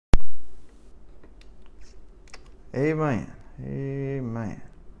Amen. Amen.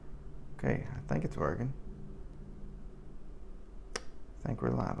 Okay, I think it's working. I think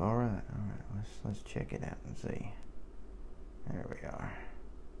we're live. All right. Let's check it out and see. There we are.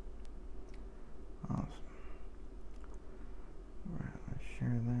 Awesome. All right, let's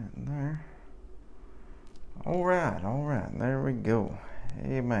share that there. All right. There we go.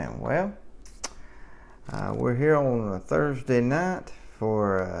 Amen. Well, we're here on a Thursday night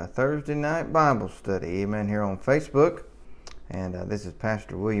for a Thursday night Bible study. Amen. Here on Facebook. And this is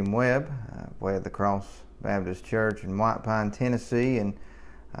Pastor William Webb, Way of the Cross Baptist Church in White Pine, Tennessee. And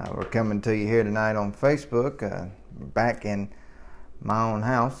we're coming to you here tonight on Facebook, back in my own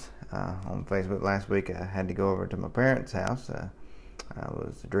house on Facebook. Last week I had to go over to my parents' house. I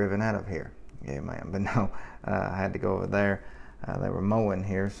was driven out of here. Amen. But no, I had to go over there. They were mowing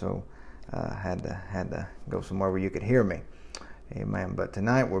here, so I had to go somewhere where you could hear me. Amen. But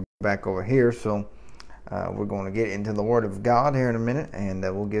tonight we're back over here, so we're going to get into the Word of God here in a minute, and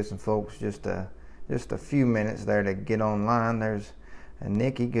we'll give some folks just a few minutes there to get online. There's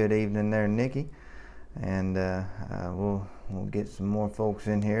Nikki. Good evening there, Nikki. And we'll get some more folks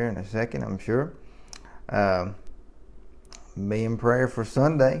in here in a second, I'm sure. Be in prayer for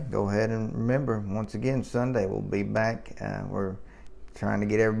Sunday. Go ahead and remember, once again, Sunday we'll be back. We're trying to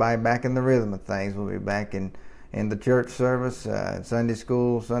get everybody back in the rhythm of things. We'll be back in the church service, Sunday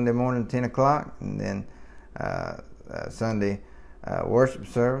school, Sunday morning, 10 o'clock, and then Sunday worship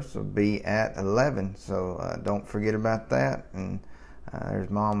service will be at 11. So don't forget about that. And there's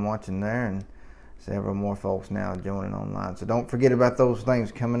Mom watching there, and several more folks now joining online. So don't forget about those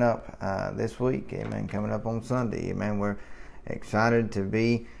things coming up this week. Amen. Coming up on Sunday. Amen. We're excited to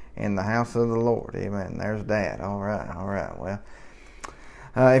be in the house of the Lord. Amen. There's Dad. All right. Well,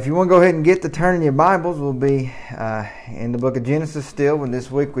 if you want to go ahead and get to turning your Bibles, we'll be in the book of Genesis still. And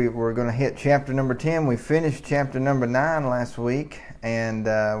this week we're going to hit chapter number 10. We finished chapter number 9 last week, and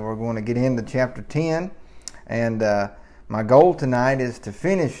we're going to get into chapter 10. And my goal tonight is to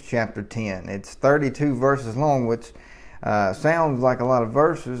finish chapter 10. It's 32 verses long, which sounds like a lot of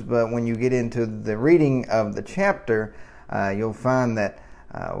verses, but when you get into the reading of the chapter, you'll find that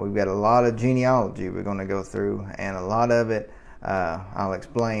we've got a lot of genealogy we're going to go through, and a lot of it I'll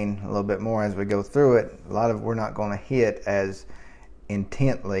explain a little bit more as we go through it. A lot of we're not going to hit as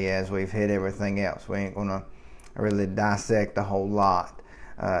intently as we've hit everything else. We ain't going to really dissect a whole lot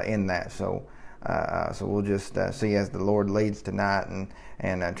in that. So we'll just see as the Lord leads tonight,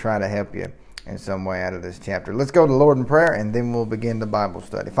 and try to help you in some way out of this chapter. Let's go to the Lord in prayer, and then we'll begin the Bible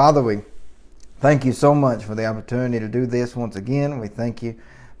study. Father, we thank you so much for the opportunity to do this once again. We thank you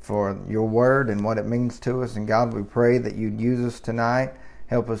for your word and what it means to us. And God, we pray that you'd use us tonight.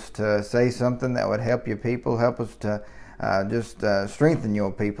 Help us to say something that would help your people. Help us to just strengthen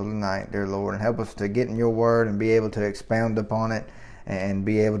your people tonight, dear Lord. And help us to get in your word and be able to expound upon it and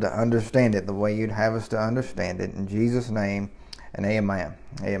be able to understand it the way you'd have us to understand it. In Jesus' name, and amen.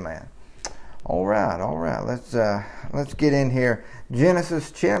 Amen. All right. Let's get in here.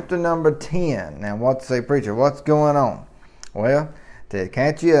 Genesis chapter number 10. Now, what say, preacher? What's going on? Well, to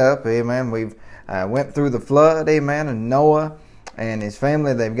catch you up, amen, we've went through the flood, amen, and Noah and his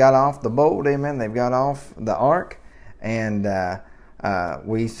family, they've got off the boat, amen, they've got off the ark, and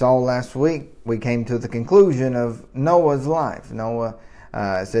we saw last week, we came to the conclusion of Noah's life. Noah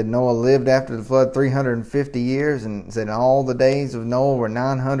said Noah lived after the flood 350 years, and said all the days of Noah were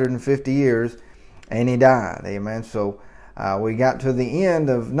 950 years, and he died, amen. So we got to the end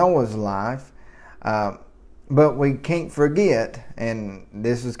of Noah's life, but we can't forget, and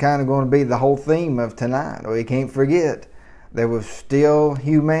this is kind of going to be the whole theme of tonight, we can't forget there was still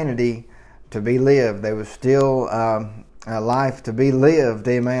humanity to be lived. There was still a life to be lived,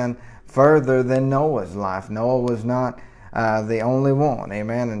 amen, further than Noah's life. Noah was not the only one,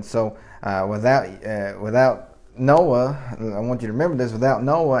 amen. And so without Noah, I want you to remember this, without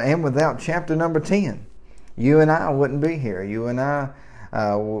Noah and without chapter number 10, you and I wouldn't be here. You and I,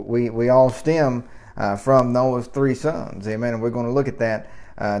 we all stem from Noah's 3 sons. Amen. And we're going to look at that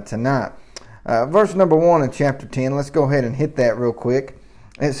tonight. Verse number 1 in chapter 10. Let's go ahead and hit that real quick.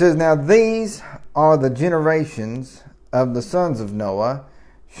 It says, "Now these are the generations of the sons of Noah,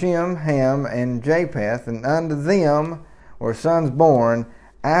 Shem, Ham, and Japheth, and unto them were sons born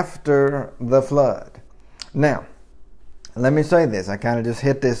after the flood." Now, let me say this. I kind of just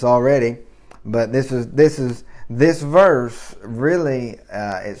hit this already, but this verse really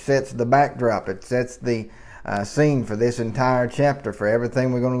it sets the backdrop. It sets the scene for this entire chapter, for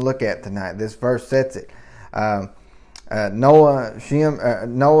everything we're going to look at tonight. This verse sets it. Noah's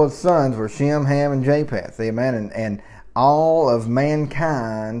sons were Shem, Ham, and Japheth. Amen. And all of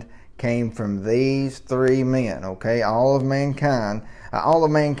mankind came from these three men, okay? All of mankind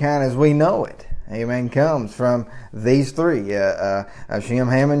as we know it, amen, comes from these three, Shem,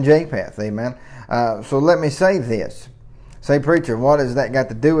 Ham, and Japheth, amen. So let me say this. Say, preacher, what has that got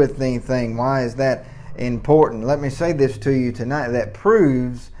to do with anything? Why is that important? Let me say this to you tonight. That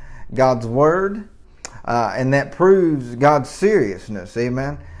proves God's Word, and that proves God's seriousness,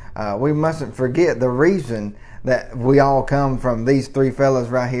 amen. We mustn't forget the reason that we all come from these three fellas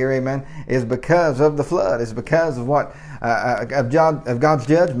right here, amen, is because of the flood. It's because of what of God's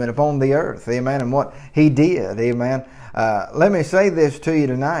judgment upon the earth, amen, and what He did, amen. Let me say this to you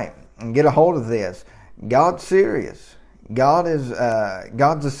tonight, and get a hold of this. God's serious. God's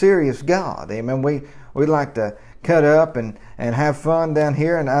a serious God, amen. We like to cut up and have fun down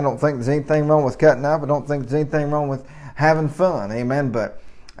here, and I don't think there's anything wrong with cutting up. I don't think there's anything wrong with having fun, amen. But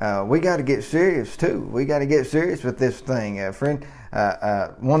we got to get serious too. We got to get serious with this thing, friend.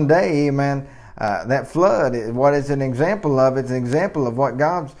 One day, amen, that flood, what it's an example of, it's an example of what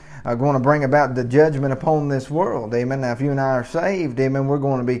God's going to bring about the judgment upon this world, amen. Now, if you and I are saved, amen, we're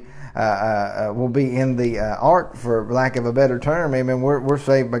going to be, we'll be in the ark, for lack of a better term, amen. We're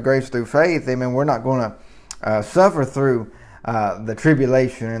saved by grace through faith, amen. We're not going to suffer through the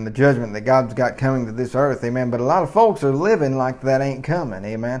tribulation and the judgment that God's got coming to this earth, amen. But a lot of folks are living like that ain't coming,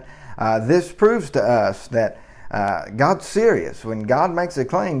 amen. This proves to us that God's serious. When God makes a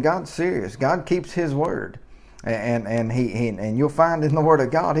claim, God's serious. God keeps His word, and you'll find in the Word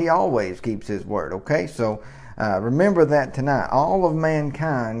of God He always keeps His word. Okay, so remember that tonight. All of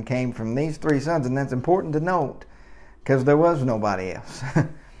mankind came from these three sons, and that's important to note because there was nobody else.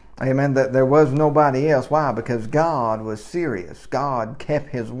 Amen. That there was nobody else. Why? Because God was serious. God kept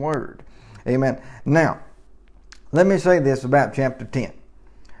His word. Amen. Now, let me say this about chapter 10.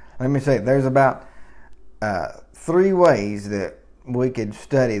 Let me say there's about 3 ways that we could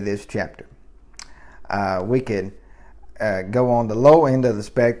study this chapter. We could go on the low end of the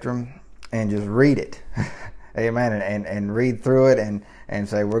spectrum and just read it. Amen. And read through it and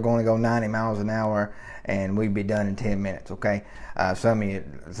say we're going to go 90 miles an hour and we'd be done in 10 minutes. Okay. Some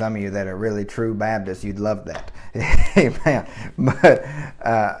of you that are really true Baptists, you'd love that. Amen.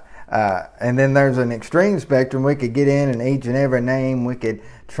 But and then there's an extreme spectrum. We could get in and each and every name. We could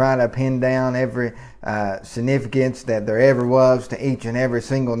try to pin down every significance that there ever was to each and every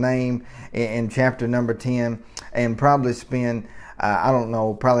single name in chapter number 10, and probably spend I don't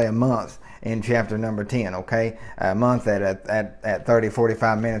know, probably a month in chapter number 10, okay? A month at 30,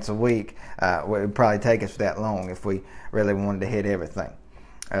 45 minutes a week would probably take us that long if we really wanted to hit everything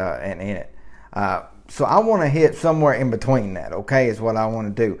and in it. So I want to hit somewhere in between that, okay, is what I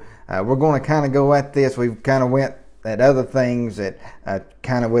want to do. We're going to kind of go at this. We've kind of went at other things that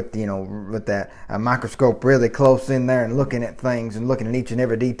kind of with, with that microscope really close in there and looking at things and looking at each and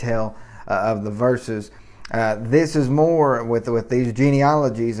every detail of the verses. This is more with these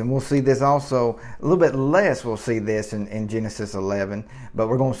genealogies, and we'll see this also a little bit less. We'll see this in Genesis 11, but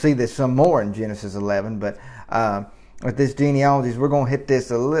we're going to see this some more in Genesis 11. But with this genealogies, we're going to hit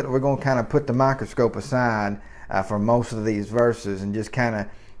this a little. We're going to kind of put the microscope aside for most of these verses and just kind of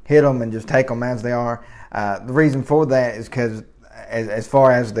hit them and just take them as they are. The reason for that is because as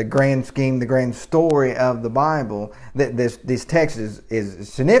far as the grand scheme, the grand story of the Bible, this text is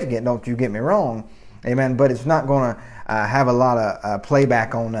significant. Don't you get me wrong. Amen. But it's not going to have a lot of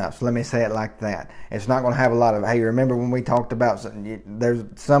playback on us. Let me say it like that. It's not going to have a lot of, hey, remember when we talked about, there's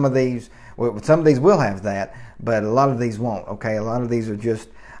some of these will have that, but a lot of these won't. Okay. A lot of these are just,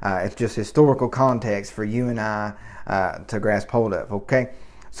 it's just historical context for you and I to grasp hold of. Okay.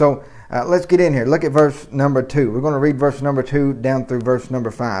 So let's get in here. Look at verse number 2. We're going to read verse number 2 down through verse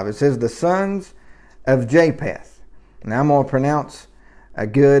number 5. It says, the sons of Japheth. Now I'm going to pronounce a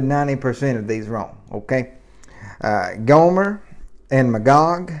good 90% of these wrong, okay? Gomer and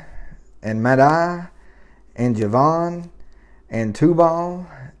Magog and Madai and Javan and Tubal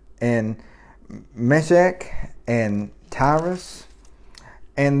and Meshech and Tyrus.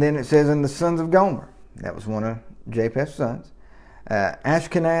 And then it says, and the sons of Gomer. That was one of Japheth's sons.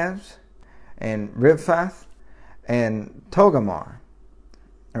 Ashkenaz and Riphath and Togarmah,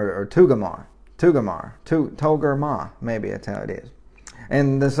 or Togarmah, maybe that's how it is.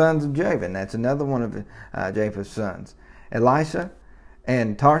 And the sons of Javan, that's another one of Japheth's sons. Elisha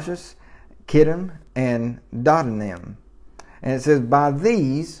and Tarshish, Kittim and Dodanim. And it says, by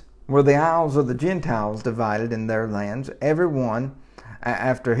these were the isles of the Gentiles divided in their lands, every one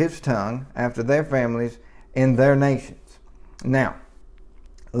after his tongue, after their families, in their nations. Now,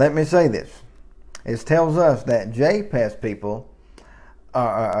 let me say this. It tells us that Japheth's people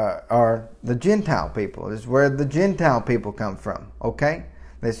are the Gentile people. This is where the Gentile people come from, okay?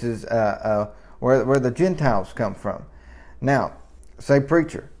 This is where the Gentiles come from. Now, say,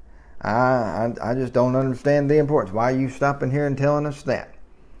 preacher, I just don't understand the importance. Why are you stopping here and telling us that?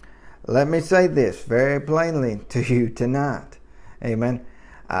 Let me say this very plainly to you tonight. Amen.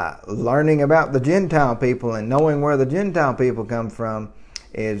 Learning about the Gentile people and knowing where the Gentile people come from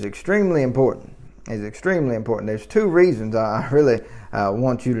is extremely important. There's two reasons I really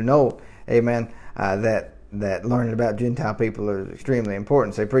want you to know, amen, that learning about Gentile people is extremely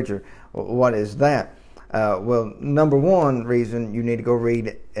important. Say, preacher, what is that? Well, number one reason, you need to go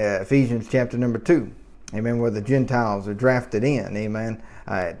read Ephesians chapter number 2. Amen, where the Gentiles are drafted in. Amen.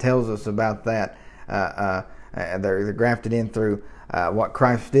 It tells us about that. They're grafted in through what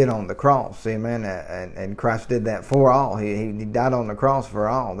Christ did on the cross. Amen. And Christ did that for all. He died on the cross for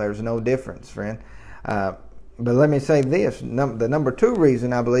all. There's no difference, friend. But let me say this. The number two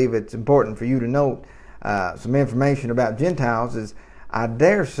reason I believe it's important for you to note some information about Gentiles is, I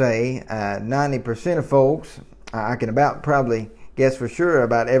dare say 90% of folks, I can about probably guess for sure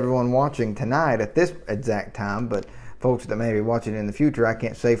about everyone watching tonight at this exact time, but folks that may be watching in the future, I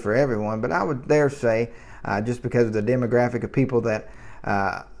can't say for everyone, but I would dare say, just because of the demographic of people that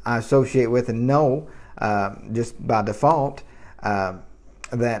I associate with and know, just by default,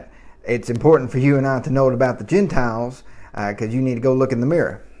 that it's important for you and I to know about the Gentiles, because you need to go look in the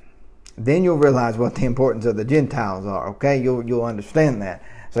mirror. Then you'll realize what the importance of the Gentiles are. Okay, you'll understand that.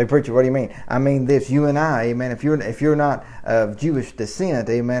 Say, preacher, what do you mean? I mean this: you and I, amen. If you're not of Jewish descent,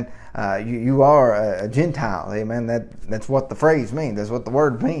 amen, you are a Gentile, amen. That's what the phrase means. That's what the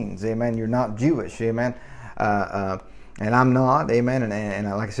word means, amen. You're not Jewish, amen. And I'm not, amen. And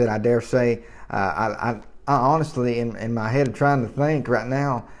like I said, I dare say, I honestly, in my head, trying to think right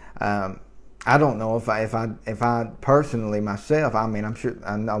now. I don't know if I personally myself, I mean, I'm sure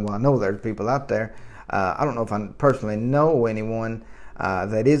I know there's people out there. I don't know if I personally know anyone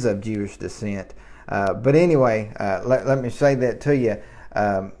that is of Jewish descent. But anyway, let me say that to you,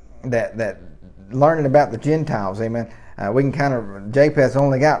 that learning about the Gentiles, amen. We can kind of, Japheth's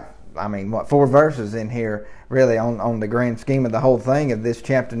only got, 4 verses in here, really, on the grand scheme of the whole thing of this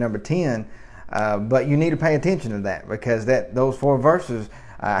chapter number 10. But you need to pay attention to that, because those 4 verses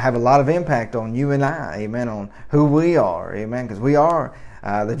have a lot of impact on you and I, amen, on who we are, amen, because we are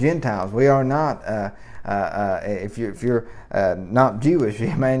the Gentiles. We are not, if you're not Jewish,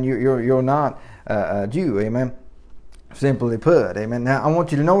 amen, you're not a Jew, amen, simply put, amen. Now, I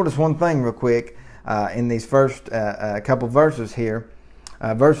want you to notice one thing real quick in these first couple verses here.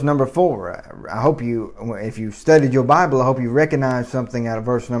 Verse number 4, I hope if you studied your Bible, I hope you recognize something out of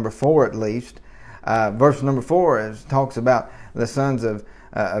verse number 4 at least. Verse number 4 talks about the sons of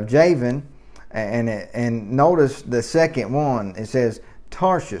Javan, and notice the second one. It says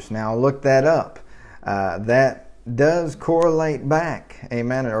Tarshish. Now look that up. That does correlate back,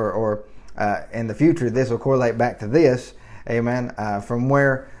 amen. Or in the future, this will correlate back to this, amen. From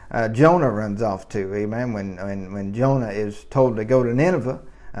where Jonah runs off to, amen. When Jonah is told to go to Nineveh,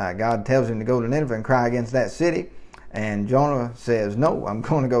 God tells him to go to Nineveh and cry against that city, and Jonah says, "No, I'm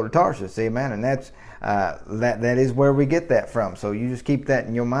going to go to Tarshish," amen. And that's that is where we get that from. So you just keep that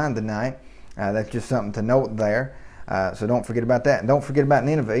in your mind tonight. That's just something to note there. So don't forget about that. And don't forget about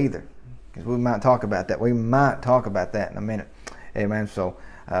Nineveh either, because we might talk about that. We might talk about that in a minute. Amen. So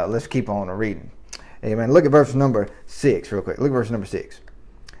let's keep on reading. Amen. Look at verse number 6 real quick. Look at verse number 6.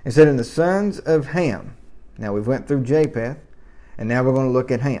 It said, "In the sons of Ham." Now we've went through Japheth, and now we're going to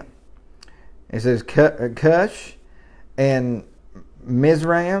look at Ham. It says Cush and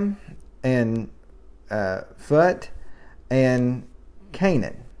Mizraim and Phut and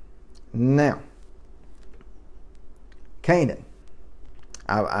Canaan. Now, Canaan.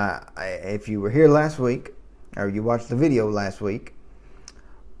 If you were here last week, or you watched the video last week,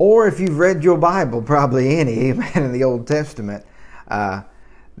 or if you've read your Bible, probably any, amen, in the Old Testament,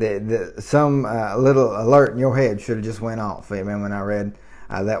 some little alert in your head should have just went off, amen, when I read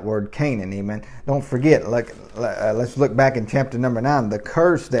that word Canaan, amen. Don't forget, let's look back in chapter number 9, the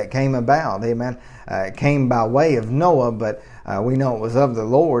curse that came about, amen, came by way of Noah, but we know it was of the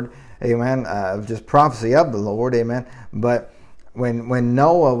Lord, amen, just prophecy of the Lord, amen. But when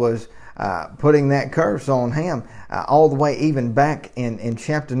Noah was putting that curse on Ham, all the way even back in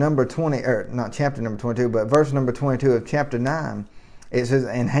chapter number 20, or not chapter number 22, but verse number 22 of chapter 9, it says,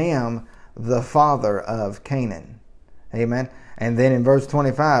 "And Ham, the father of Canaan." Amen. And then in verse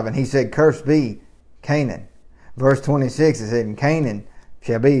 25, "And he said, Cursed be Canaan." Verse 26, it said, "And Canaan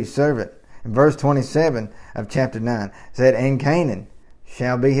shall be his servant." In verse 27 of chapter 9, it said, "And Canaan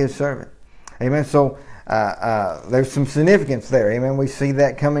shall be his servant." Amen. So there's some significance there. Amen. We see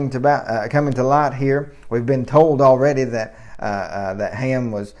that coming to light here. We've been told already that that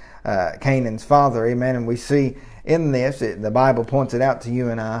Ham was Canaan's father. Amen. And we see in this, the Bible points it out to you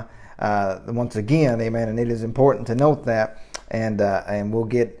and I once again. Amen. And it is important to note that, and we'll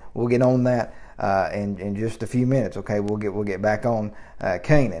get on that in just a few minutes. Okay, we'll get back on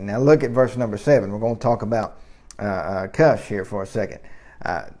Canaan. Now look at verse number 7. We're going to talk about Cush here for a second.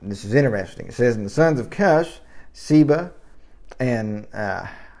 This is interesting. It says, "And the sons of Cush, Seba, and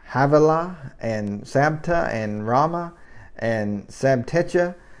Havilah, and Sabta, and Ramah, and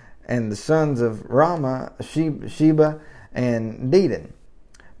Sabtecha, and the sons of Ramah, Sheba, and Dedan."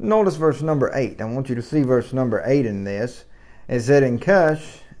 Notice verse number 8. I want you to see verse number 8 in this. It said, "And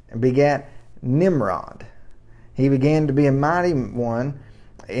Cush begat Nimrod. He began to be a mighty one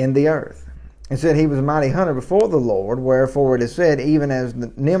in the earth. It said he was a mighty hunter before the Lord, wherefore it is said, even as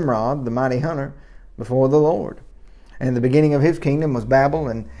Nimrod, the mighty hunter, before the Lord. And the beginning of his kingdom was Babel,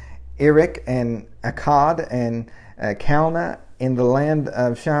 and Erech, and Akkad, and Calneh in the land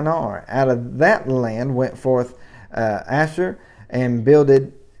of Shinar. Out of that land went forth Asher, and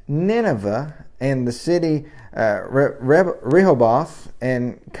builded Nineveh, and the city Rehoboth,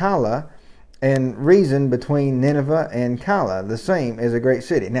 and Calah, and reason between Nineveh and Calah, the same is a great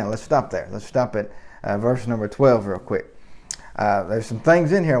city." Now let's stop there. Let's stop at verse number 12 real quick. There's some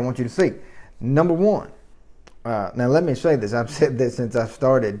things in here I want you to see. Number one, now let me say this. I've said this since I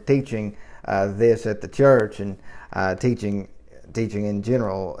started teaching this at the church, and teaching in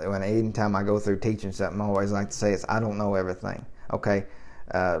general. Anytime I go through teaching something, I always like to say I don't know everything. Okay,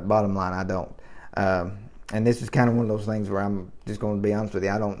 bottom line, I don't. And this is kind of one of those things where I'm just going to be honest with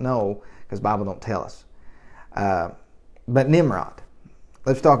you. I don't know, because the Bible don't tell us. But Nimrod,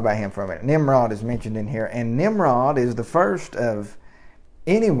 let's talk about him for a minute. Nimrod is mentioned in here, and Nimrod is the first of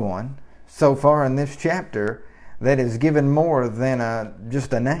anyone so far in this chapter that is given more than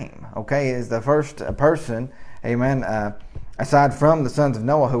just a name. Okay, is the first person, amen, aside from the sons of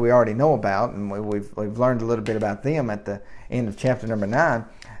Noah, who we already know about, and we've learned a little bit about them at the end of chapter number 9.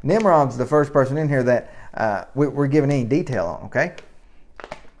 Nimrod's the first person in here that we're given any detail on. Okay.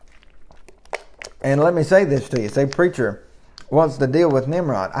 And let me say this to you. Say, "Preacher, what's the deal with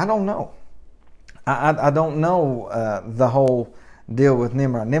Nimrod?" I don't know. I don't know the whole deal with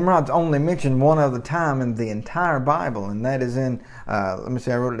Nimrod. Nimrod's only mentioned one other time in the entire Bible, and that is in, let me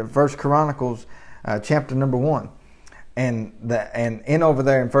see, I wrote it in 1 Chronicles chapter number 1. And in over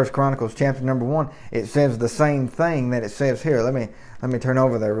there in 1 Chronicles chapter number 1, it says the same thing that it says here. Let me turn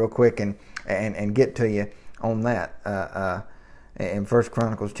over there real quick and get to you on that. In 1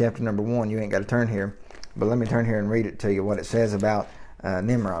 Chronicles chapter number 1, you ain't got to turn here, but let me turn here and read it to you, what it says about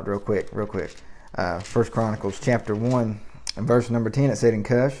Nimrod real quick. 1 Chronicles chapter 1 and verse number 10, it said, "And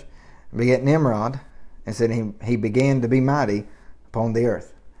Cush begat Nimrod, and said he began to be mighty upon the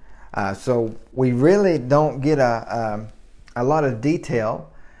earth." So we really don't get a lot of detail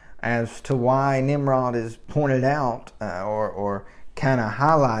as to why Nimrod is pointed out or kind of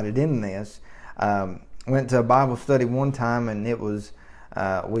highlighted in this. Went to a Bible study one time, and it was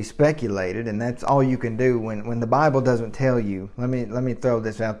we speculated, and that's all you can do when the Bible doesn't tell you. Let me throw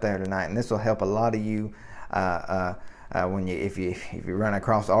this out there tonight, and this will help a lot of you when if you run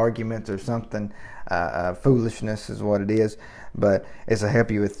across arguments or something. Foolishness is what it is, but it's to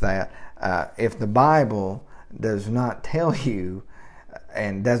help you with that. If the Bible does not tell you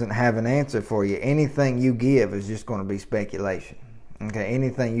and doesn't have an answer for you, anything you give is just going to be speculation. Okay,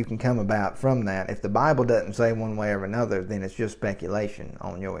 anything you can come about from that. If the Bible doesn't say one way or another, then it's just speculation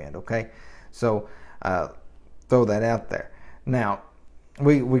on your end. Okay, so throw that out there. Now,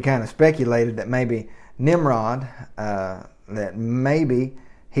 we kind of speculated that maybe Nimrod, that maybe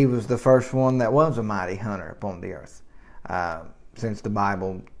he was the first one that was a mighty hunter upon the earth, since the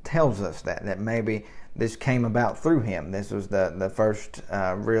Bible tells us that maybe this came about through him. This was the first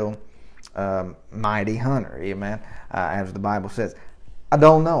real mighty hunter, amen, as the Bible says. I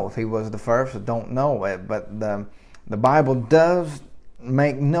don't know if he was the first. I don't know it, but the Bible does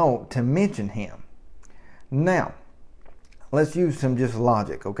make note to mention him. Now, let's use some just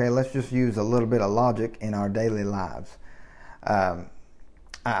logic, okay? Let's just use a little bit of logic in our daily lives.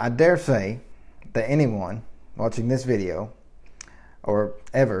 I dare say that anyone watching this video or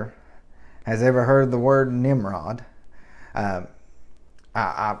ever has ever heard the word Nimrod.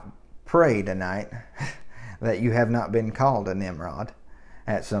 I pray tonight that you have not been called a Nimrod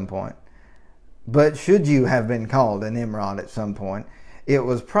at some point. But should you have been called a Nimrod at some point, it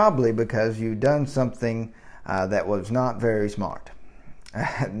was probably because you done something that was not very smart.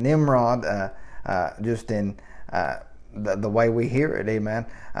 Nimrod, just in the way we hear it, amen.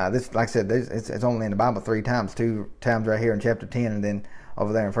 This, like I said, it's only in the Bible 3 times, 2 times right here in chapter 10, and then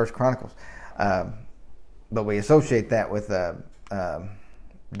over there in 1 Chronicles. but we associate that with a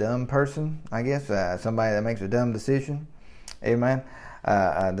dumb person, I guess, somebody that makes a dumb decision. Amen.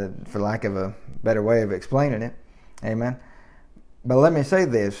 For lack of a better way of explaining it. Amen. But let me say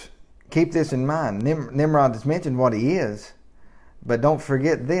this. Keep this in mind. Nimrod has mentioned what he is, but don't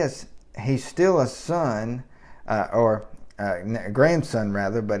forget this. He's still a son, or a grandson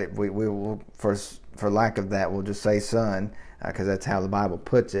rather, but we will, for lack of that, we'll just say son, because that's how the Bible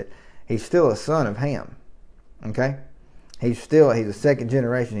puts it. He's still a son of Ham. Okay? He's a second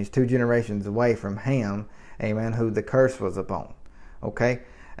generation. He's 2 generations away from Ham, amen, who the curse was upon. Okay?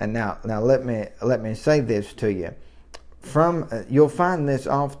 And now let me say this to you. You'll find this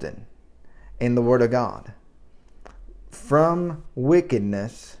often in the Word of God. From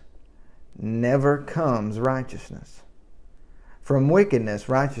wickedness never comes righteousness. From wickedness,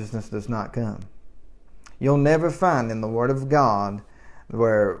 righteousness does not come. You'll never find in the Word of God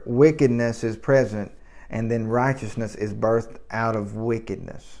where wickedness is present and then righteousness is birthed out of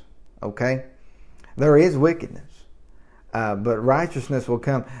wickedness. Okay? There is wickedness, but righteousness will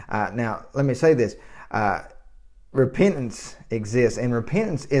come. Now, let me say this. Repentance exists, and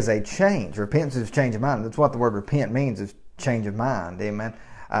repentance is a change. Repentance is change of mind. That's what the word repent means, is change of mind. Amen.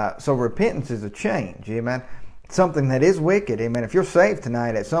 So repentance is a change. Amen. Something that is wicked. Amen. If you're saved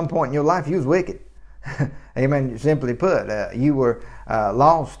tonight, at some point in your life, you was wicked. Amen. Simply put, you were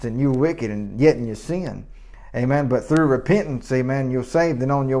lost and you were wicked, and yet in your sin. Amen. But through repentance, amen, you're saved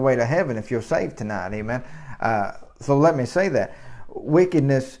and on your way to heaven if you're saved tonight. Amen. So let me say that.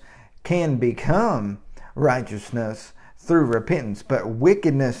 Wickedness can become righteousness through repentance, but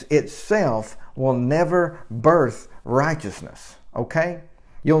wickedness itself will never birth righteousness. Okay?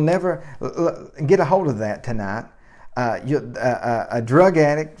 You'll never get a hold of that tonight. A drug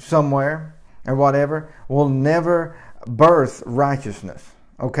addict somewhere or whatever will never birth righteousness.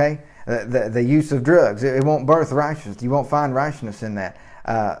 Okay? The use of drugs, it won't birth righteousness. You won't find righteousness in that.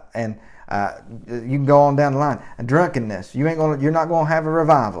 And you can go on down the line. Drunkenness, you're not going to have a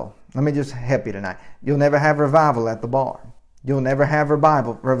revival. Let me just help you tonight. You'll never have revival at the bar. You'll never have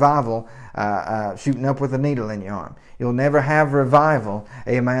revival shooting up with a needle in your arm. You'll never have revival,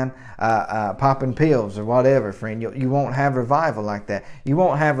 amen, popping pills or whatever, friend. You won't have revival like that. You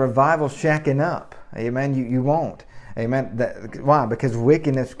won't have revival shacking up, amen. You won't. Amen. Why? Because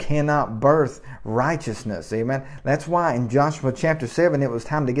wickedness cannot birth righteousness. Amen. That's why in Joshua chapter 7 it was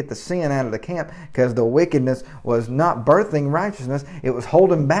time to get the sin out of the camp, because the wickedness was not birthing righteousness. It was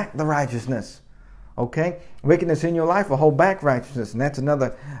holding back the righteousness. Okay? Wickedness in your life will hold back righteousness, and that's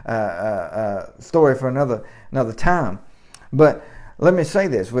another story for another time. But let me say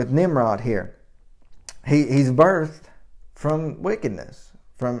this with Nimrod here. He's birthed from wickedness,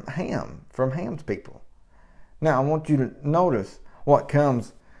 from Ham's people. Now, I want you to notice what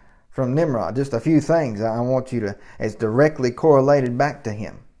comes from Nimrod. Just a few things I want you to, it's directly correlated back to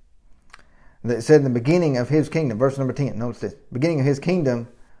him. It said in the beginning of his kingdom, verse number 10, notice this. Beginning of his kingdom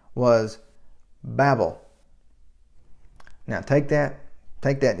was Babel. Now, take that,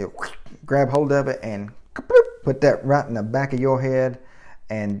 grab hold of it and put that right in the back of your head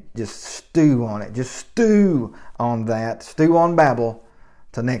and just stew on it. Just stew on that. Stew on Babel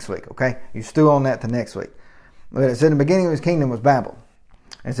till next week, okay? You stew on that till next week. But it said in the beginning of his kingdom was Babel.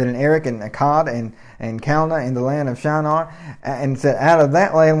 It said in Erech and Akkad and Calneh in the land of Shinar. And it said out of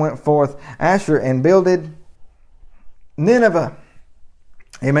that land went forth Asher and builded Nineveh.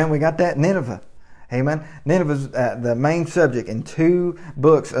 Amen. We got that? Nineveh. Amen. Nineveh is the main subject in 2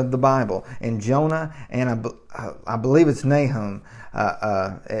 books of the Bible. In Jonah and I believe it's Nahum.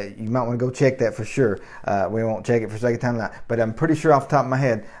 You might want to go check that for sure. We won't check it for sake of time tonight. But I'm pretty sure off the top of my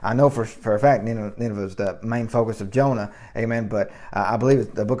head, I know for a fact Nineveh is the main focus of Jonah. Amen. But I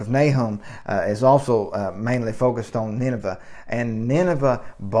believe the book of Nahum is also mainly focused on Nineveh. And Nineveh,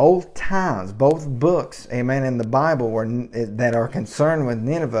 both books, amen, in the Bible that are concerned with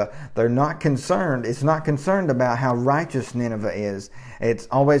Nineveh, they're not concerned. It's not concerned about how righteous Nineveh is. It's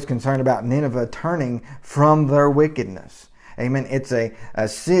always concerned about Nineveh turning from their wickedness. Amen. It's a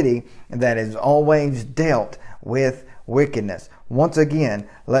city that is always dealt with wickedness. Once again,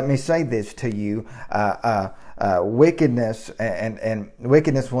 let me say this to you. Wickedness and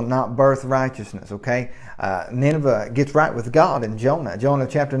wickedness will not birth righteousness, okay? Nineveh gets right with God in Jonah. Jonah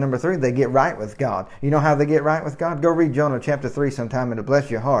chapter number 3, they get right with God. You know how they get right with God? Go read Jonah chapter 3 sometime and it'll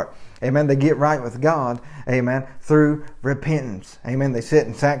bless your heart. Amen. They get right with God. Amen. Through repentance. Amen. They sit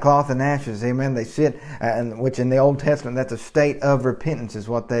in sackcloth and ashes. Amen. They sit, which in the Old Testament, that's a state of repentance is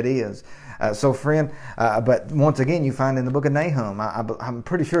what that is. So friend, but once again, you find in the book of Nahum, I'm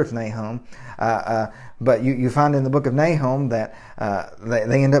pretty sure it's Nahum, but you find in the book of Nahum that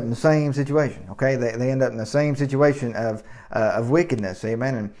they end up in the same situation. Okay, they end up in the same situation of wickedness.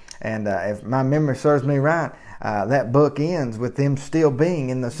 Amen. And if my memory serves me right, that book ends with them still being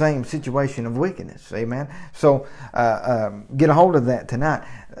in the same situation of wickedness. Amen. So get a hold of that tonight.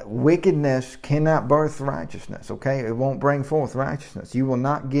 Wickedness cannot birth righteousness. Okay, it won't bring forth righteousness. You will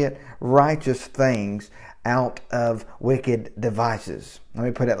not get righteous things out of wicked devices. Let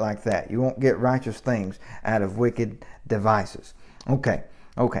me put it like that. You won't get righteous things out of wicked devices. Okay.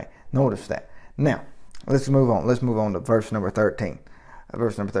 Notice that. Now, let's move on. Let's move on to verse number 13.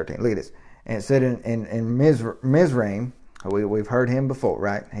 Verse number 13. Look at this. And it said in Mizraim, we've heard him before,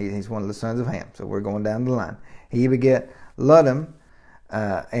 right? He's one of the sons of Ham. So we're going down the line. He begat Luddim,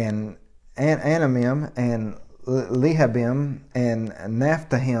 and Anamim, and Lehabim, and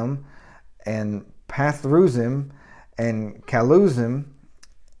Naphtahim, and Pathruzim, and Caluzim,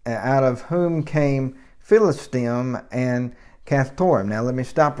 out of whom came Philistim and Caphtorim. Now let me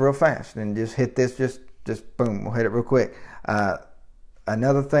stop real fast and just hit this, just boom, we'll hit it real quick.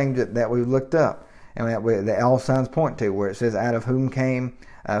 Another thing that we've looked up, and that all signs point to, where it says, out of whom came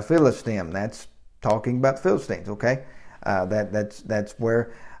Philistim. That's talking about the Philistines, okay? That's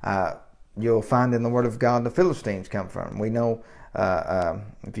where you'll find in the Word of God the Philistines come from. We know,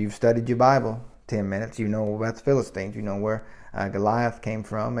 if you've studied your Bible 10 minutes, you know about the Philistines. You know where Goliath came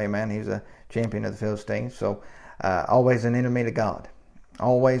from. Amen. He was a champion of the Philistines. So always an enemy to God.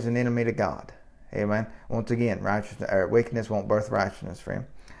 Always an enemy to God. Amen. Once again, wickedness won't birth righteousness, friend.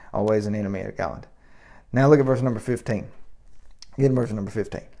 Always an enemy to God. Now look at verse number 15. Get verse number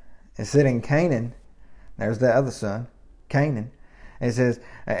 15. It said in Canaan, there's the other son, Canaan. It says,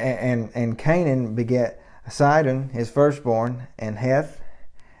 and Canaan begat Sidon, his firstborn, and Heth,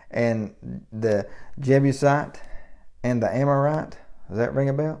 and the Jebusite, and the Amorite. Does that ring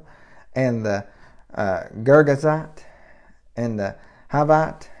a bell? And the Girgazite, and the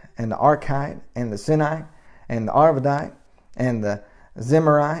Hivite, and the Archite, and the Sinite, and the Arvadite, and the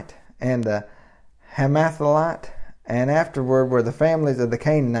Zemarite, and the Hamathalite, and afterward were the families of the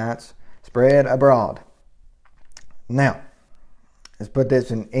Canaanites spread abroad. Now, let's put this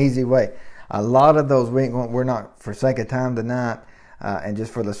in an easy way. A lot of those, we're not, for sake of time tonight, and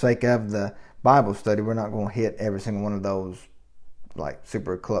just for the sake of the Bible study, we're not going to hit every single one of those like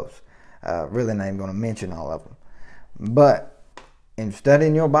super close. Really not even going to mention all of them. But in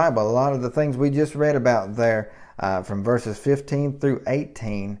studying your Bible, a lot of the things we just read about there, from verses 15 through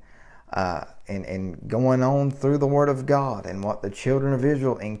 18, and going on through the Word of God and what the children of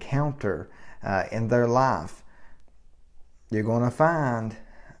Israel encounter in their life, you're going to find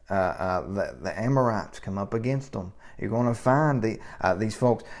the Amorites come up against them. You're going to find these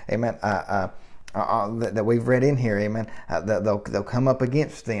folks, amen, that we've read in here, amen, they'll come up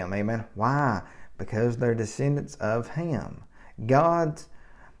against them, amen. Why? Because they're descendants of Ham. God's,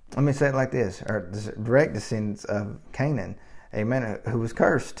 let me say it like this, or direct descendants of Canaan, amen, who was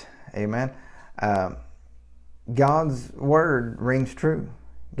cursed, amen. God's word rings true.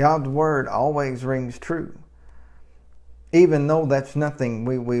 God's word always rings true. Even though that's nothing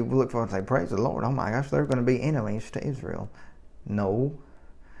we look for and say, praise the Lord, oh my gosh, they're going to be enemies to Israel. No.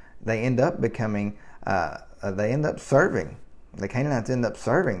 They end up becoming, they end up serving. The Canaanites end up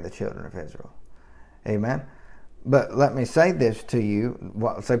serving the children of Israel. Amen. But let me say this to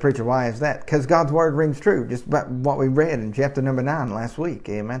you. Say, preacher, why is that? Because God's word rings true. Just about what we read in chapter number 9 last week.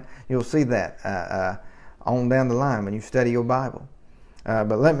 Amen. You'll see that on down the line when you study your Bible.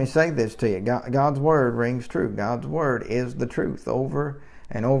 But let me say this to you. God's word rings true. God's word is the truth over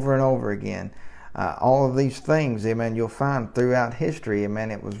and over and over again. All of these things, amen, you'll find throughout history, amen,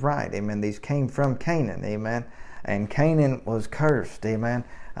 it was right. Amen. These came from Canaan, amen. And Canaan was cursed, amen,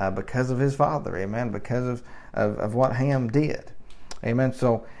 because of his father, amen, because of what Ham did. Amen.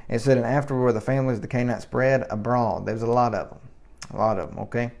 So it said, and afterward the families of the Canaanites spread abroad. There's a lot of them.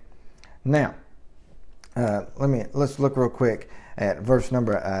 Okay. Now, let's look real quick at verse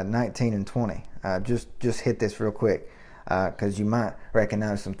number 19 and 20. Just hit this real quick, because you might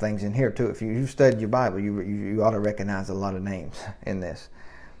recognize some things in here too. If you studied your Bible, you ought to recognize a lot of names in this.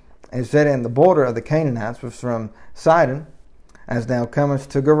 It said, and the border of the Canaanites was from Sidon, as thou comest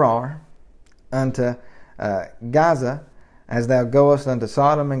to Gerar, unto Gaza, as thou goest unto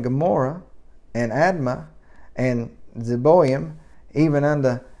Sodom and Gomorrah, and Admah, and Zeboim, even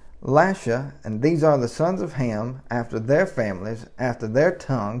unto Lasha, and these are the sons of Ham, after their families, after their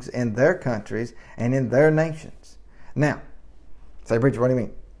tongues, in their countries, and in their nations. Now, say, preacher, what do you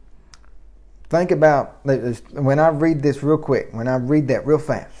mean? Think about, when I read this real quick, when I read that real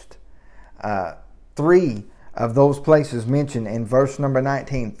fast, 3 of those places mentioned in verse number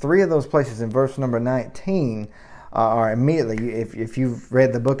 19, 3 of those places in verse number 19 are immediately, if you've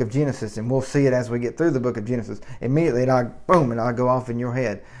read the book of Genesis, and we'll see it as we get through the book of Genesis, immediately it'll go off in your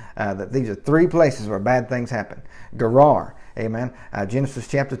head that these are 3 places where bad things happen. Gerar, amen. Genesis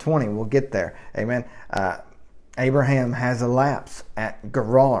chapter 20, we'll get there, amen. Abraham has a lapse at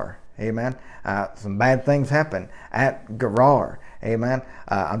Gerar, amen. Some bad things happen at Gerar, amen.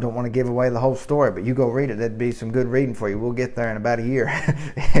 I don't want to give away the whole story, but you go read it. That'd be some good reading for you. We'll get there in about a year,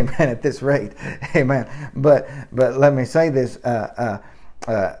 amen, at this rate, amen. But let me say this, bad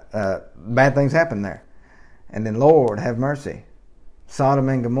things happen there. And then, Lord, have mercy. Sodom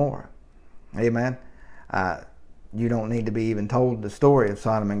and Gomorrah, amen. You don't need to be even told the story of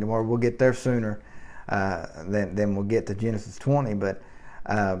Sodom and Gomorrah. We'll get there sooner than we'll get to Genesis 20, but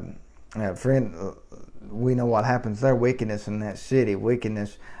friend, we know what happens there. Wickedness in that city,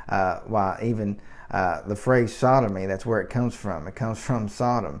 wickedness. Why even the phrase sodomy? That's where it comes from. It comes from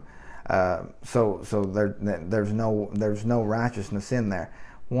Sodom. So there's no righteousness in there.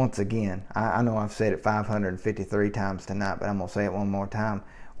 Once again, I know I've said it 553 times tonight, but I'm gonna say it one more time.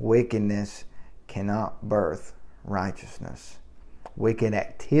 Wickedness cannot birth righteousness. Wicked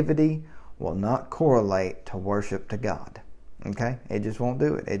activity will not correlate to worship to God. Okay? It just won't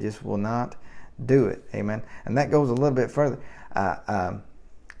do it. It just will not do it. Amen? And that goes a little bit further.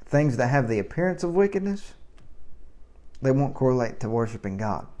 Things that have the appearance of wickedness, they won't correlate to worshiping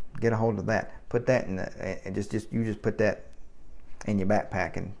God. Get a hold of that. Put that in you just put that in your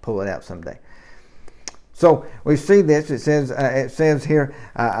backpack and pull it out someday. So we see this. It says here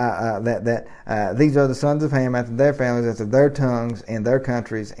that these are the sons of Ham after their families, after their tongues, in their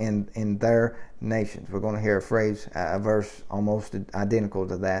countries, and in their nations. We're going to hear a verse almost identical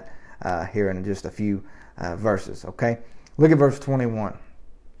to that here in just a few verses. Okay, look at verse 21.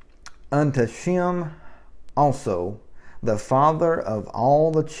 Unto Shem also, the father of all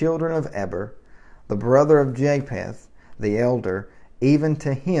the children of Eber, the brother of Japheth, the elder, even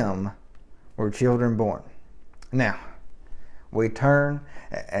to him were children born. Now, we turn,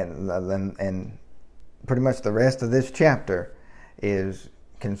 and pretty much the rest of this chapter is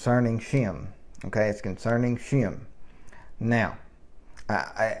concerning Shem. Okay, it's concerning Shem. Now,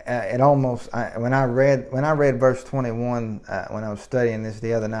 when I read verse 21 when I was studying this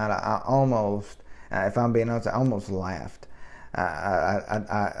the other night, I almost, if I'm being honest, I almost laughed.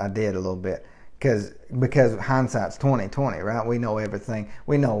 I did a little bit. Because hindsight's 20/20, right? We know everything.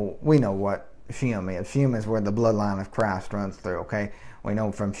 We know what Shem is. Shem is where the bloodline of Christ runs through. Okay, we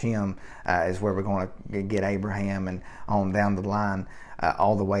know from Shem is where we're going to get Abraham and on down the line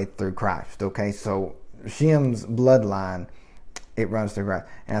all the way through Christ. Okay, so Shem's bloodline, it runs through Christ,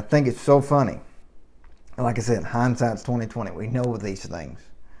 and I think it's so funny. Like I said, hindsight's 20/20. We know these things,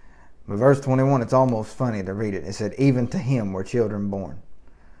 but verse 21, it's almost funny to read it. It said, "Even to him were children born."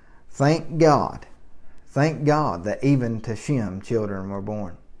 Thank God that even to Shem children were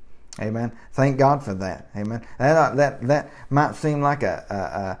born. Amen. Thank God for that. Amen. That might seem like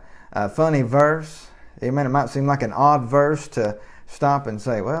a funny verse. Amen. It might seem like an odd verse to stop and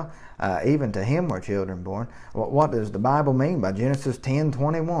say, well, even to him were children born. What does the Bible mean by Genesis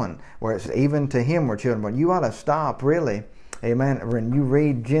 10:21, where it's even to him were children born? You ought to stop, really. Amen. When you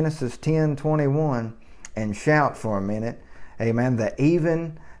read Genesis 10:21 and shout for a minute. Amen. That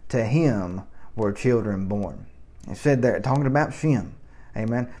even to him were children born. It said there, talking about Shem.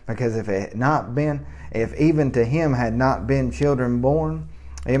 Amen. Because if even to him had not been children born,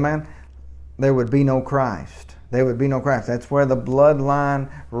 amen, there would be no Christ. There would be no Christ. That's where the bloodline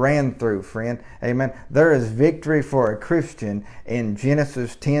ran through, friend. Amen. There is victory for a Christian in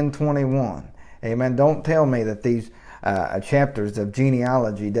Genesis 10:21. Amen. Don't tell me that these chapters of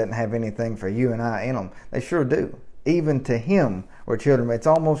genealogy doesn't have anything for you and I in them. They sure do. Even to him were children. It's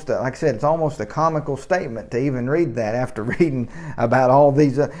almost, like I said, it's almost a comical statement to even read that after reading about all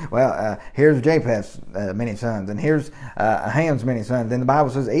these. Here's Japheth's many sons, and here's Ham's many sons. Then the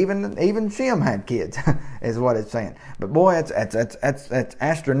Bible says even Shem had kids, is what it's saying. But boy, it's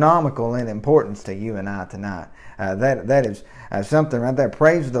astronomical in importance to you and I tonight. That is something right there.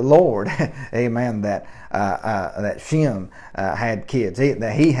 Praise the Lord, amen. That Shem had kids,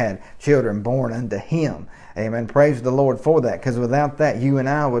 that he had children born unto him. Amen. Praise the Lord for that, because without that, you and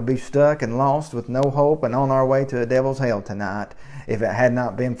I would be stuck and lost with no hope and on our way to a devil's hell tonight. if it had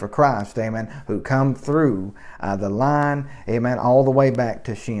not been for Christ, amen, who come through the line, amen, all the way back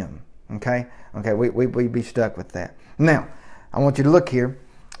to Shem. Okay? Okay, we'd be stuck with that. Now, I want you to look here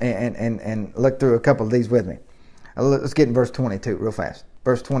and look through a couple of these with me. Let's get in verse 22 real fast.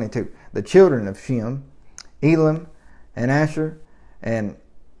 Verse 22. The children of Shem, Elam, and Asher, and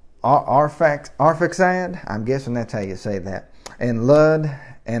Arphaxad, I'm guessing that's how you say that, and Lud,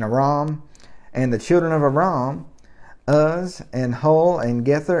 and Aram, and the children of Aram, Uz, and Hul, and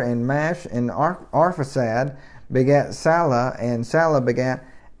Gether, and Mash, and Arphaxad begat Salah, and Salah begat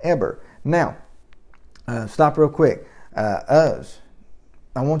Eber. Now, stop real quick. Uz,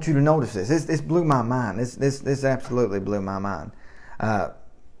 I want you to notice this. This blew my mind. This absolutely blew my mind.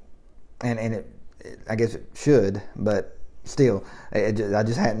 And I guess it should, but still, I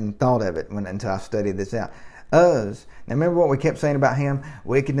just hadn't thought of it until I studied this out. Uz. Now remember what we kept saying about him?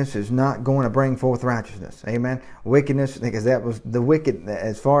 Wickedness is not going to bring forth righteousness. Amen? Wickedness, because that was the wicked,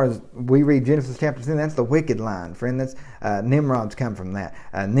 as far as we read Genesis chapter 10, that's the wicked line. Friend, that's Nimrod's come from that.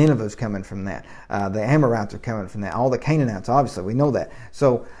 Nineveh's coming from that. The Amorites are coming from that. All the Canaanites, obviously, we know that.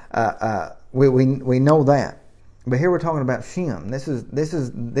 So we know that. But here we're talking about Shem. This is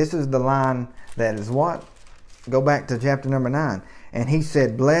the line that is what? Go back to chapter number 9. And he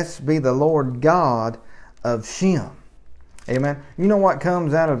said, "Blessed be the Lord God of Shem." Amen. You know what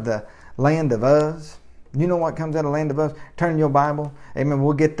comes out of the land of Uz? You know what comes out of the land of Uz? Turn in your Bible. Amen.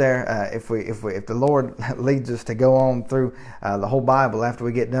 We'll get there if the Lord leads us to go on through the whole Bible after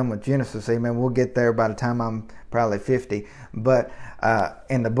we get done with Genesis. Amen. We'll get there by the time I'm probably 50. But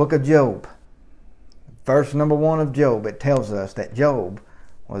in the book of Job, verse number 1 of Job, it tells us that Job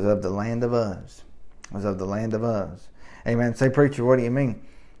was of the land of Uz. Was of the land of Uz. Amen. Say, preacher, what do you mean?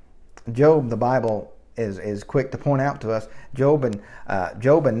 Job, the Bible is quick to point out to us, Job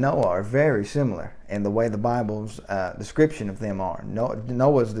and Noah are very similar in the way the Bible's description of them are.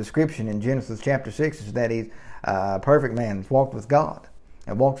 Noah's description in Genesis chapter 6 is that he's a perfect man, he's walked with God,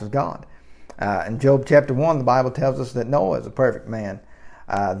 and walks with God. In Job chapter 1, the Bible tells us that Noah is a perfect man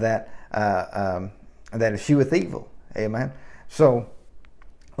that escheweth evil. Amen. So,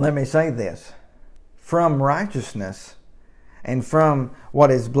 let me say this. From righteousness and from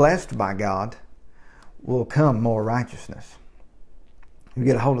what is blessed by God will come more righteousness. You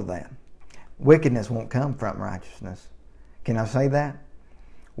get a hold of that. Wickedness won't come from righteousness. Can I say that?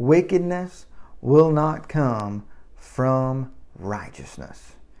 Wickedness will not come from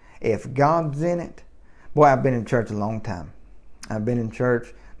righteousness. If God's in it, boy, I've been in church a long time. I've been in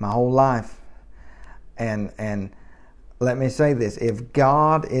church my whole life. And let me say this. If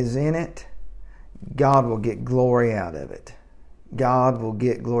God is in it, God will get glory out of it. God will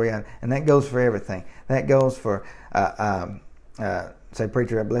get glory out of it. And that goes for everything. That goes for, say,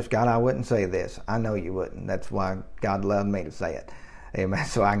 preacher, bless God, I wouldn't say this. I know you wouldn't. That's why God allowed me to say it. Amen.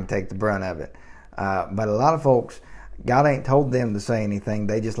 So I can take the brunt of it. But a lot of folks, God ain't told them to say anything.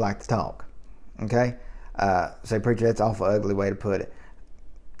 They just like to talk. Okay? Say, preacher, that's an awful ugly way to put it.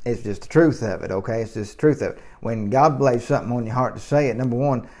 It's just the truth of it, okay? It's just the truth of it. When God lays something on your heart to say it, number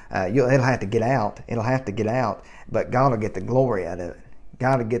one, it'll have to get out. It'll have to get out. But God will get the glory out of it.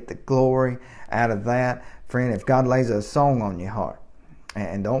 God will get the glory out of that. Friend, if God lays a song on your heart,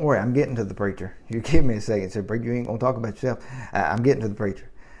 and don't worry, I'm getting to the preacher. You give me a second. Say, preacher, you ain't going to talk about yourself. I'm getting to the preacher.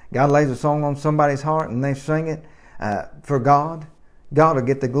 God lays a song on somebody's heart and they sing it for God. God will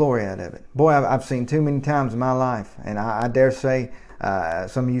get the glory out of it. Boy, I've seen too many times in my life, and I dare say,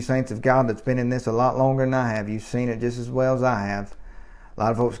 some of you saints of God that's been in this a lot longer than I have, you've seen it just as well as I have. A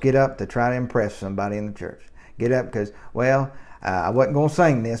lot of folks get up to try to impress somebody in the church. Get up because, well, I wasn't going to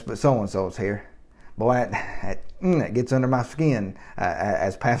sing this, but so-and-so's here. Boy, that gets under my skin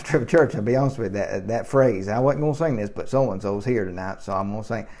as pastor of a church. I'll be honest with you, that phrase, I wasn't going to sing this, but so-and-so's here tonight, so I'm going to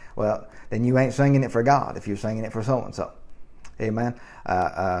sing. Well, then you ain't singing it for God if you're singing it for so-and-so. Amen.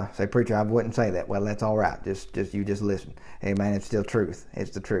 Say, preacher, I wouldn't say that. Well, that's all right. You just listen. Amen. It's still truth.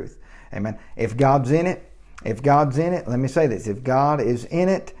 It's the truth. Amen. If God's in it, let me say this. If God is in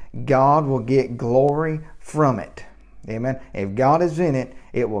it, God will get glory from it. Amen. If God is in it,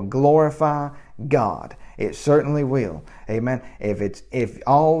 it will glorify God. It certainly will. Amen. If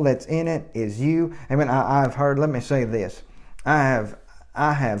all that's in it is you, amen. I've heard. Let me say this. I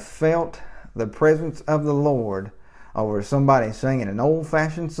have felt the presence of the Lord over somebody singing an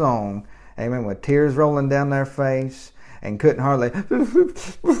old-fashioned song, amen, with tears rolling down their face and couldn't hardly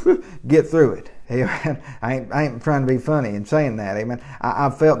get through it. Amen. I ain't trying to be funny in saying that, amen.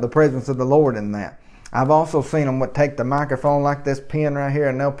 I've felt the presence of the Lord in that. I've also seen them take the microphone like this pen right here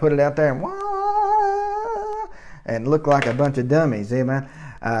and they'll put it out there and wah, and look like a bunch of dummies, amen.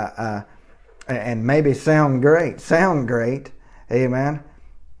 And maybe sound great, Amen.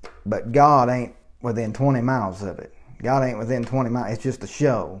 But God ain't within 20 miles of it. God ain't within 20 miles. It's just a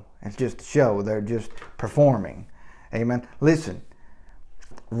show. It's just a show. They're just performing. Amen. Listen,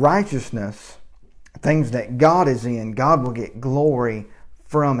 righteousness, things that God is in, God will get glory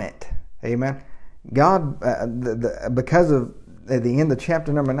from it. Amen. God, because of at the end of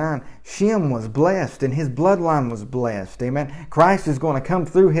chapter number 9, Shem was blessed and his bloodline was blessed. Amen. Christ is going to come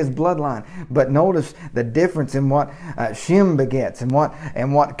through his bloodline. But notice the difference in what Shem begets and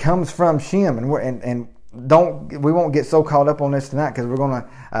what comes from Shem. And we won't get so caught up on this tonight, because we're going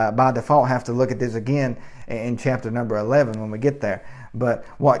to by default have to look at this again in chapter number 11 when we get there. But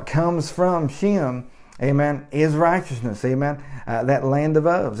what comes from Shem, amen, is righteousness. Amen. That land of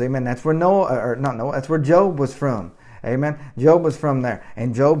Uz. Amen. That's where that's where Job was from. Amen. Job was from there.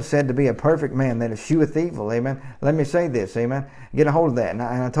 And Job said to be a perfect man that escheweth evil. Amen. Let me say this. Amen. Get a hold of that. And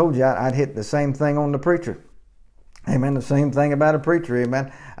I told you I'd hit the same thing on the preacher. Amen. The same thing about a preacher.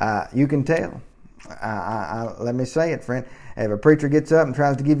 Amen. You can tell. Let me say it, friend. If a preacher gets up and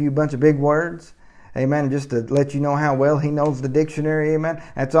tries to give you a bunch of big words, amen, just to let you know how well he knows the dictionary, amen,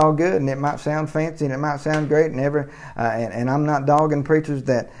 that's all good, and it might sound fancy and it might sound great, and I'm not dogging preachers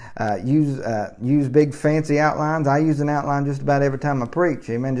that use big fancy outlines. I use an outline just about every time I preach,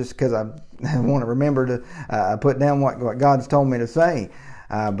 amen, just because I want to remember to put down what God's told me to say.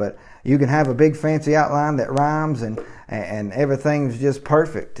 But you can have a big fancy outline that rhymes and everything's just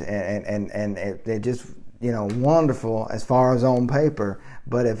perfect and it just, wonderful as far as on paper.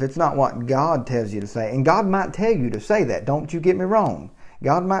 But if it's not what God tells you to say, and God might tell you to say that, don't you get me wrong.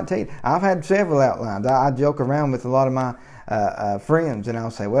 God might tell you. I've had several outlines. I joke around with a lot of my friends, and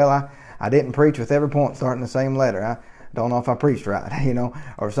I'll say, well, I didn't preach with every point starting the same letter. I don't know if I preached right,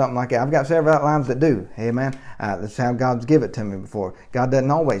 or something like that. I've got several outlines that do. Amen. That's how God's given it to me before. God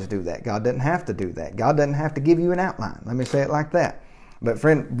doesn't always do that. God doesn't have to do that. God doesn't have to give you an outline. Let me say it like that. But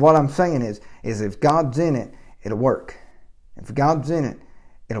friend, what I'm saying is if God's in it, it'll work. If God's in it,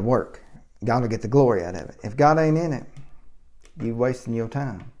 it'll work. God will get the glory out of it. If God ain't in it, you're wasting your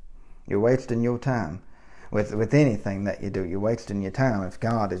time. You're wasting your time with anything that you do. You're wasting your time if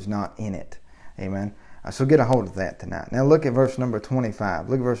God is not in it. Amen. So get a hold of that tonight. Now look at verse number 25.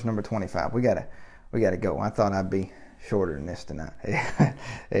 Look at verse number 25. We gotta go. I thought I'd be shorter than this tonight.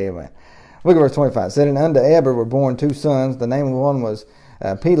 Amen. Look at verse 25. It said, and unto Eber were born 2 sons. The name of one was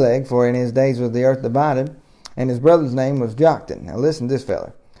Peleg, for in his days was the earth divided. And his brother's name was Joktan. Now listen to this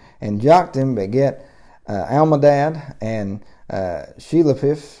fella. And Joktan beget Almadad and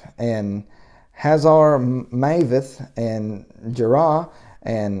Shelepith and Hazar Maveth and Jerah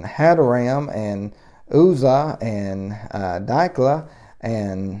and Hadoram and Uzzah and Diklah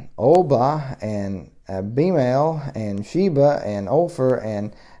and Obah and Abimael and Sheba and Ophir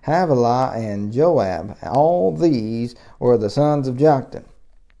and Havilah and Joab. All these were the sons of Joktan.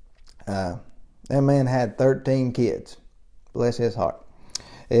 That man had 13 kids. Bless his heart.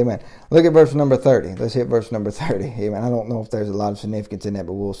 Amen. Look at verse number 30. Let's hit verse number 30. Amen. I don't know if there's a lot of significance in that,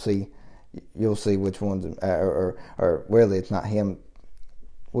 but we'll see. You'll see which ones, or really it's not him.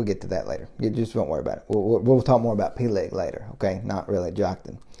 We'll get to that later. You just don't worry about it. We'll talk more about Peleg later. Okay, not really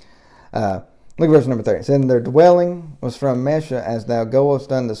Joktan. Look at verse number 30. It said, their dwelling was from Mesha as thou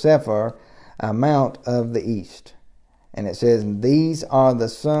goest unto Sephar, a mount of the east. And it says, these are the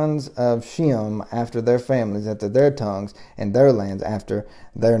sons of Shem after their families, after their tongues, and their lands after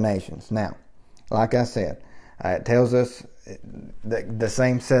their nations. Now, like I said, it tells us the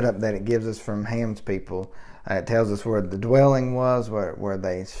same setup that it gives us from Ham's people. It tells us where the dwelling was, where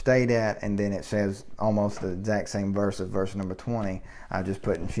they stayed at, and then it says almost the exact same verse as verse number 20. I just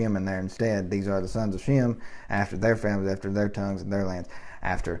put in Shem in there instead. These are the sons of Shem after their families, after their tongues, and their lands,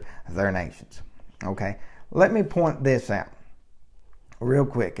 after their nations. Okay? Let me point this out real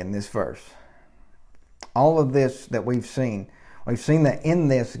quick in this verse. All of this that we've seen that in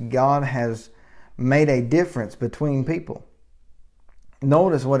this God has made a difference between people.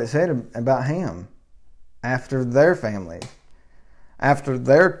 Notice what it said about Ham. After their families, after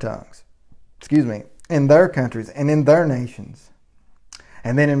their tongues, in their countries and in their nations.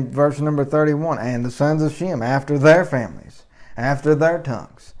 And then in verse number 31, and the sons of Shem, after their families, after their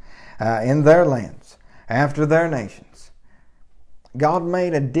tongues, in their lands, after their nations. God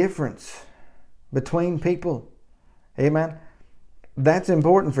made a difference between people. Amen. That's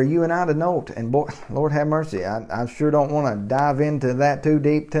important for you and I to note. And boy, Lord have mercy, I sure don't want to dive into that too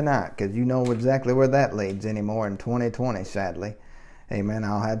deep tonight, because you know exactly where that leads anymore in 2020, sadly. Amen.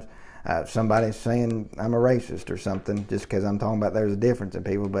 I'll have somebody saying I'm a racist or something just because I'm talking about there's a difference in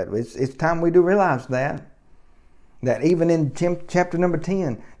people. But it's time we do realize that. That even in chapter number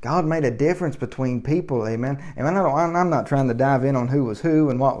 10, God made a difference between people, amen. And I'm not trying to dive in on who was who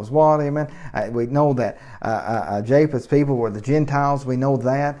and what was what, amen. We know that Japheth's people were the Gentiles. We know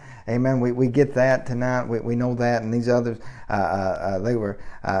that, amen. We get that tonight. We know that. And these others, they were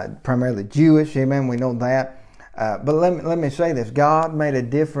primarily Jewish, amen. We know that. But let me say this. God made a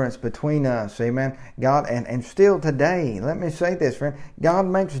difference between us, amen. God, and still today, let me say this, friend. God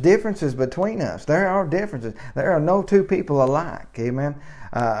makes differences between us. There are differences. There are no two people alike, amen.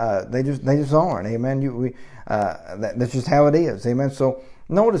 They just aren't, amen. That's just how it is, amen. So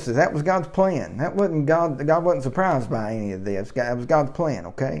notice that was God's plan. That wasn't God. God wasn't surprised by any of this. It was God's plan,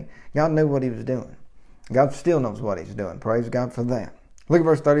 okay. God knew what He was doing. God still knows what He's doing. Praise God for that. Look at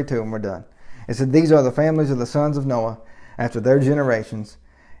verse 32, and we're done. It said, these are the families of the sons of Noah after their generations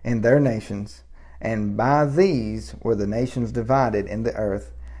in their nations, and by these were the nations divided in the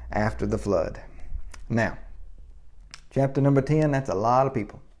earth after the flood. Now, chapter number 10, that's a lot of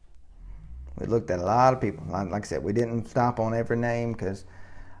people. We looked at a lot of people. Like I said, we didn't stop on every name because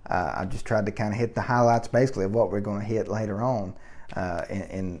I just tried to kind of hit the highlights basically of what we're going to hit later on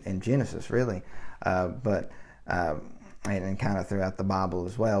in Genesis, really. And kind of throughout the Bible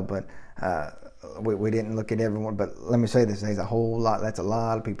as well. But we didn't look at everyone. But let me say this: there's a whole lot. That's a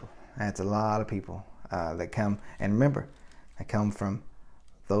lot of people. That's a lot of people that come. And remember, they come from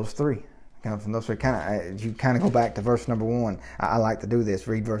those three. Come from those three. You kind of go back to verse number 1. I like to do this: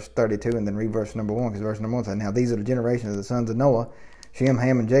 read verse 32 and then read verse number 1, because verse number 1 says, "Now these are the generations of the sons of Noah, Shem,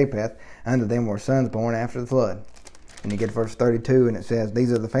 Ham, and Japheth. Unto them were sons born after the flood." And you get verse 32, and it says,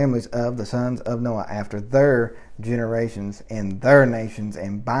 "These are the families of the sons of Noah after their generations in their nations,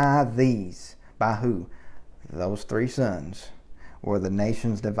 and by these," by who? Those three sons, "were the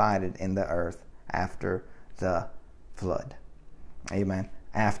nations divided in the earth after the flood." Amen.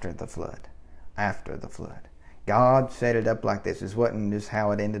 After the flood. After the flood. God set it up like this. This wasn't just how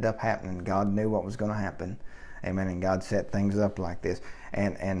it ended up happening. God knew what was going to happen. Amen. And God set things up like this.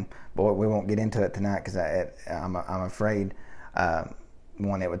 And boy, we won't get into it tonight because I'm afraid,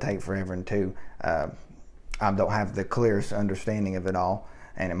 one, it would take forever, and two, I don't have the clearest understanding of it all,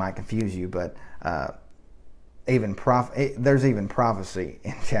 and it might confuse you. But there's even prophecy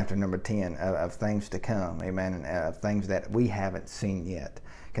in chapter number 10 of things to come. Amen. And of things that we haven't seen yet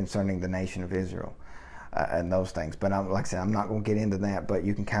concerning the nation of Israel. And those things. But like I said, I'm not going to get into that, but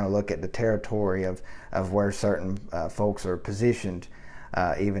you can kind of look at the territory of where certain folks are positioned,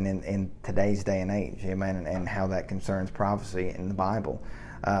 even in today's day and age, amen, and how that concerns prophecy in the Bible.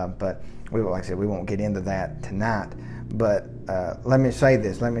 But like I said, we won't get into that tonight. But let me say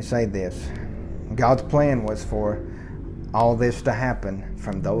this. God's plan was for all this to happen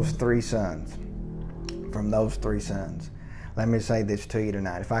from those three sons. From those three sons. Let me say this to you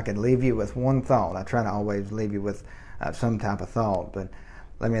tonight. If I could leave you with one thought, I try to always leave you with some type of thought, but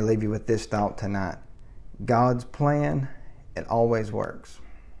let me leave you with this thought tonight. God's plan, it always works.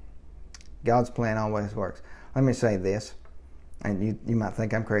 God's plan always works. Let me say this, and you might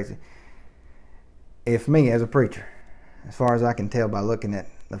think I'm crazy. If me as a preacher, as far as I can tell by looking at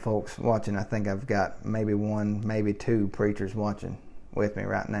the folks watching, I think I've got maybe one, maybe two preachers watching with me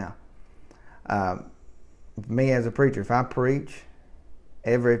right now. Me as a preacher, if I preach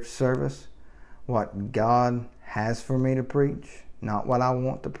every service what God has for me to preach, not what I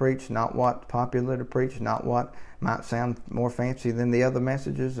want to preach, not what's popular to preach, not what might sound more fancy than the other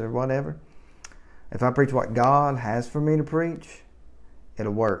messages or whatever. If I preach what God has for me to preach,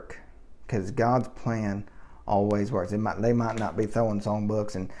 it'll work, because God's plan always works. They might not be throwing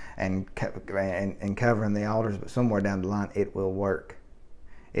songbooks and covering the altars, but somewhere down the line it will work.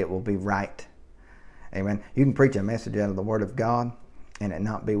 It will be right. Amen. You can preach a message out of the Word of God and it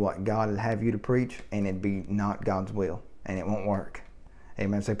not be what God would have you to preach, and it be not God's will, and it won't work.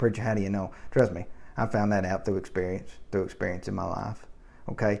 Amen. Say, preacher, how do you know? Trust me, I found that out through experience in my life.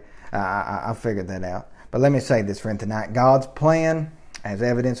 Okay, I figured that out. But let me say this, friend, tonight. God's plan, as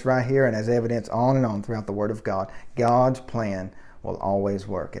evidence right here and as evidence on and on throughout the Word of God, God's plan will always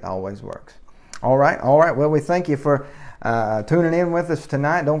work. It always works. All right. Well, we thank you for tuning in with us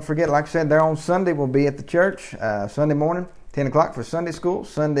tonight. Don't forget, like I said, there on Sunday we'll be at the church Sunday morning, 10 o'clock for Sunday school,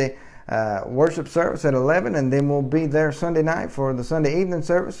 Sunday worship service at 11, and then we'll be there Sunday night for the Sunday evening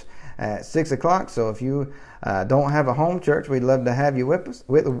service at 6 o'clock. So if you don't have a home church, we'd love to have you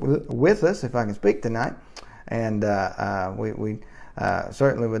with us, if I can speak tonight. And we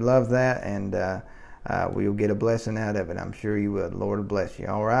certainly would love that, and we'll get a blessing out of it. I'm sure you would. Lord will bless you.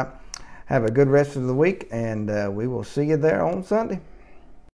 All right. Have a good rest of the week, and we will see you there on Sunday.